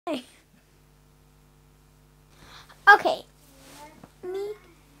Okay, me,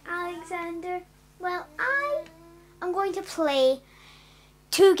 Alexander. Well, I'm going to play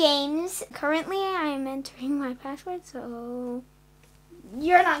 2 games. Currently, I'm entering my password, so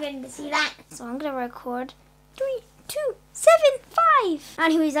you're not going to see that. So I'm going to record 3, 2, 7, 5.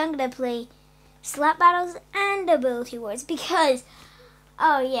 Anyways, I'm going to play slap battles and ability wars because,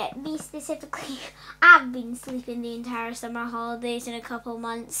 oh yeah, me specifically, I've been sleeping the entire summer holidays in a couple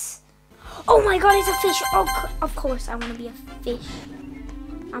months. Oh my god, it's a fish. Oh, of course, I want to be a fish.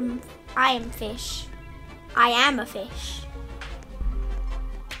 I am fish. I am a fish.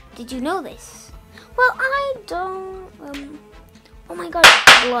 Did you know this? Well, I don't, oh my god,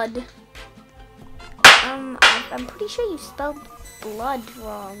 blood. I'm pretty sure you spelled blood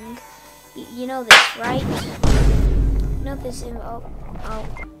wrong. You know this, right? You know this,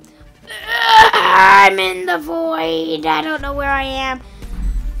 I'm in the void. I don't know where I am.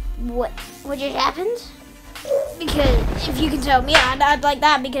 What just happened? Because if you can tell me, I'd like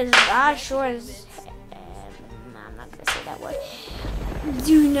that because I sure as I'm not gonna say that word.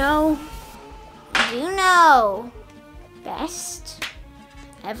 Do know best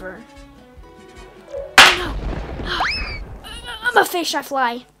ever. Oh no! I'm a fish. I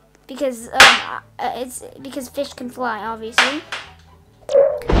fly because it's because fish can fly, obviously.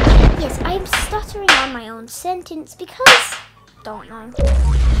 Yes, I am stuttering on my own sentence because don't know.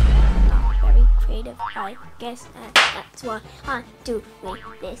 Very creative, I guess, and that's why I do like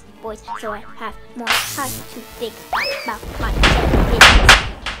this, boys, so I have more time to think about my business.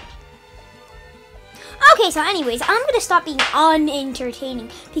 Okay, so anyways, I'm gonna stop being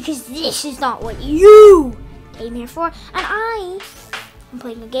unentertaining because this is not what you came here for, and I'm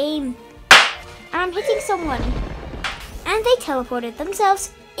playing a game, and I'm hitting someone, and they teleported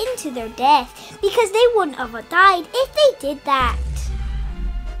themselves into their death because they wouldn't have died if they did that.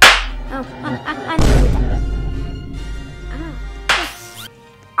 Oh,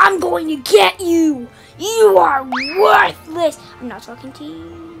 I'm going to get you! You are worthless! I'm not talking to you,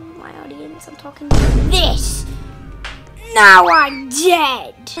 my audience. I'm talking to this! Now I'm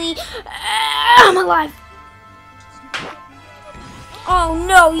dead! I'm alive! Oh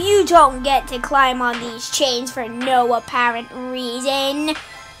no, you don't get to climb on these chains for no apparent reason.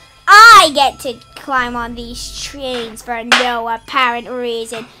 I get to climb on these trains for no apparent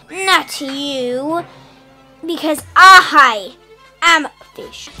reason. Not you. Because I am a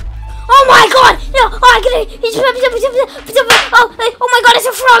fish. Oh my god! No! Oh my god, it's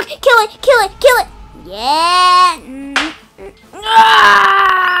a frog! Kill it! Kill it! Kill it! Yeah!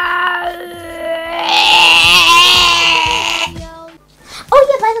 Oh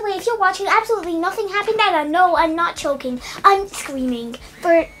yeah, by the way, if you're watching, absolutely nothing happened and I know I'm not choking. I'm screaming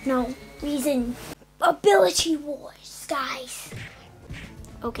for no reason. Ability wars, guys.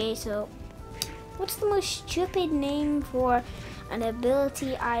 Okay, so what's the most stupid name for an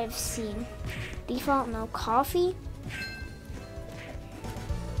ability I've seen? Default, no. Coffee?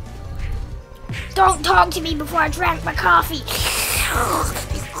 Don't talk to me before I drank my coffee.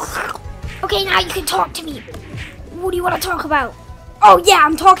 Okay, now you can talk to me. What do you want to talk about? Oh yeah,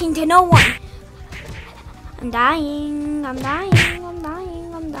 I'm talking to no one. I'm dying, I'm dying, I'm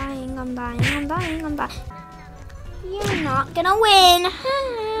dying, I'm dying, I'm dying, I'm dying, I'm dying. You're not gonna win.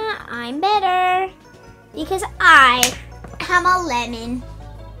 I'm better. Because I am a lemon.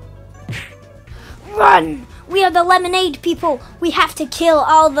 Run! We are the lemonade people. We have to kill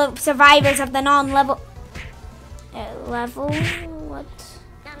all the survivors of the non-level... level? What?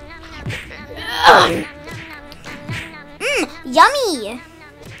 Yummy!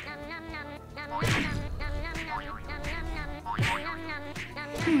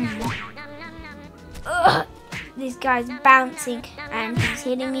 This guy's bouncing and he's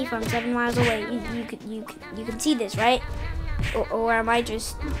hitting me from 7 miles away. You can see this, right? Or am I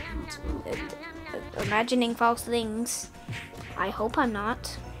just imagining false things? I hope I'm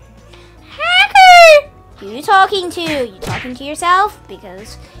not. Hacker! Who are you talking to? You talking to yourself?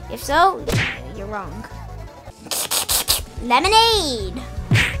 Because if so, you're wrong. Lemonade!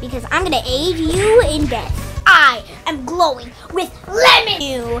 Because I'm gonna aid you in death. I am glowing with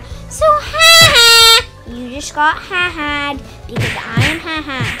lemon! So ha-ha! You just got ha-ha'd because I am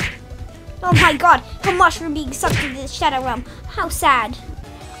ha-ha. Oh my god, a mushroom being sucked into the shadow realm. How sad.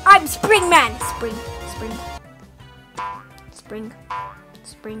 I'm Spring Man! Spring.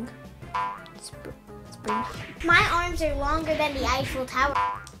 My arms are longer than the Eiffel Tower.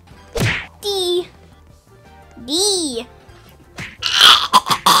 D.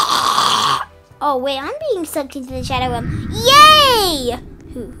 Oh wait, I'm being sucked into the shadow realm. Yay!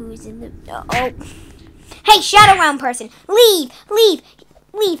 Who's in the... Oh. Hey, shadow realm person, leave!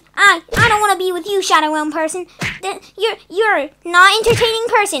 Leave. I don't want to be with you, Shadow Realm person. You're not entertaining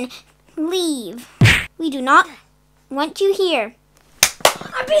person. Leave. We do not want you here.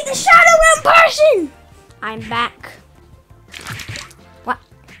 I'm being the Shadow Realm person. I'm back. What?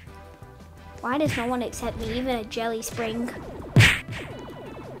 Why does no one accept me, even a Jelly Spring?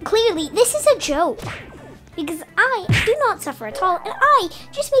 Clearly, this is a joke. Because I do not suffer at all, and I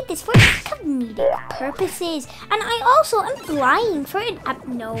just made this for comedic purposes. And I also am flying for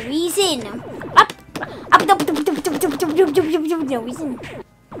no reason. No reason.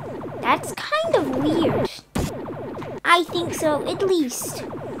 That's kind of weird. I think so, at least.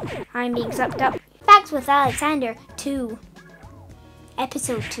 I'm being sucked up. Facts with Alexander 2.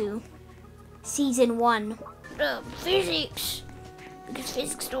 Episode 2. Season 1. Physics. Because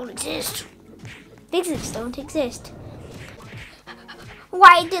physics don't exist. Physics don't exist.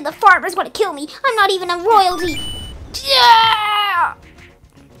 Why did the farmers want to kill me? I'm not even a royalty. Yeah!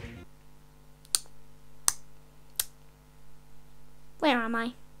 Where am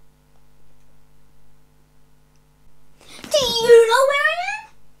I? Do you know where I am?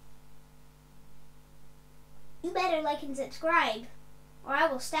 You better like and subscribe, or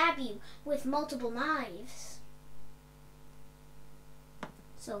I will stab you with multiple knives.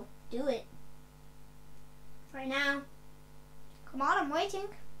 So, do it. Right now. Come on, I'm waiting.